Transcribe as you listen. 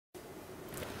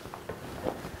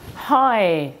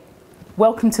Hi,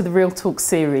 welcome to the Real Talk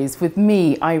series with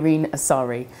me, Irene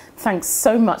Asare. Thanks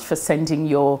so much for sending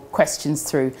your questions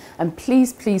through, and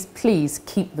please, please, please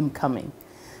keep them coming.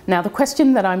 Now, the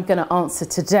question that I'm going to answer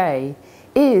today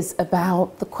is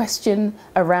about the question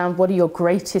around what are your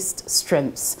greatest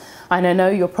strengths. And I know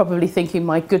you're probably thinking,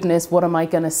 my goodness, what am I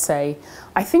going to say?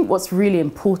 I think what's really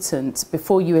important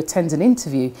before you attend an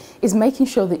interview is making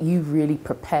sure that you really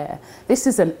prepare. This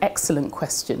is an excellent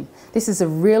question. This is a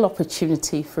real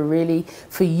opportunity for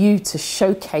you to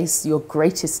showcase your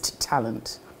greatest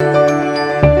talent.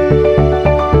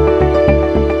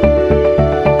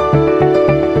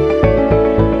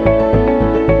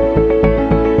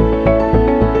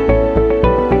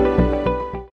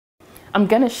 I'm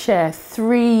going to share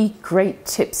 3 great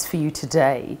tips for you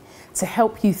today to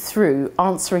help you through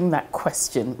answering that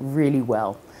question really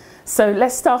well. So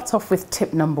let's start off with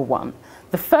tip number 1.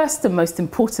 The first and most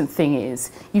important thing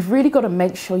is you've really got to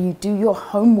make sure you do your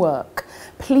homework.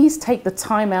 Please take the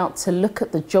time out to look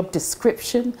at the job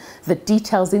description, the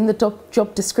details in the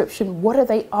job description. What are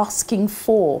they asking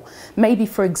for? Maybe,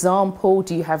 for example,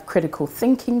 do you have critical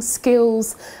thinking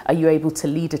skills? Are you able to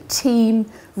lead a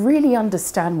team? Really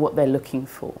understand what they're looking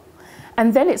for.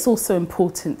 And then it's also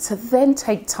important to then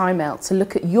take time out to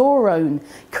look at your own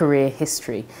career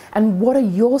history and what are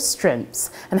your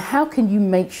strengths and how can you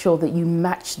make sure that you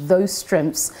match those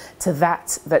strengths to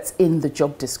that's in the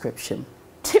job description.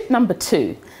 Tip number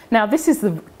 2. Now, this is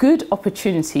the good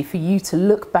opportunity for you to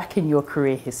look back in your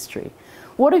career history.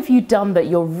 What have you done that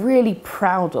you're really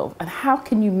proud of, and how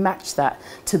can you match that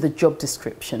to the job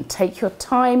description? Take your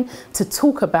time to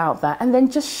talk about that and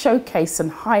then just showcase and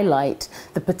highlight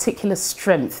the particular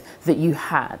strength that you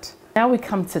had. Now we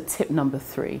come to tip number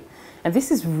 3. And this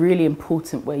is really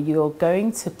important, where you're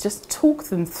going to just talk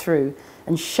them through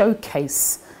and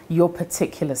showcase your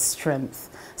particular strength.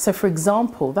 So for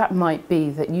example, that might be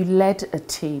that you led a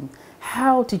team.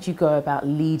 How did you go about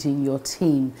leading your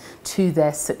team to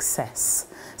their success?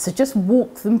 So just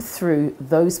walk them through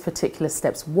those particular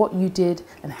steps, what you did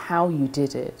and how you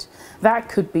did it. That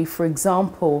could be, for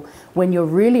example, when you're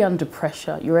really under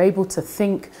pressure, you're able to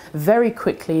think very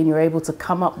quickly and you're able to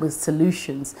come up with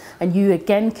solutions. And you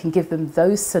again can give them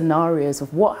those scenarios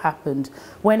of what happened,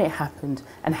 when it happened,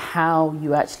 and how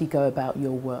you actually go about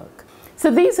your work. So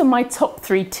these are my top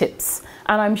 3 tips,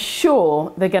 and I'm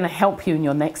sure they're going to help you in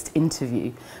your next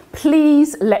interview.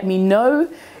 Please let me know,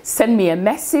 send me a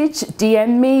message,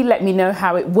 DM me, let me know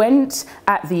how it went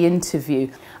at the interview.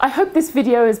 I hope this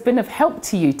video has been of help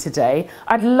to you today.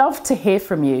 I'd love to hear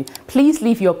from you. Please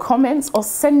leave your comments or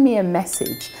send me a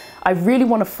message. I really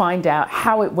want to find out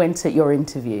how it went at your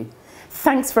interview.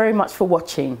 Thanks very much for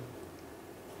watching.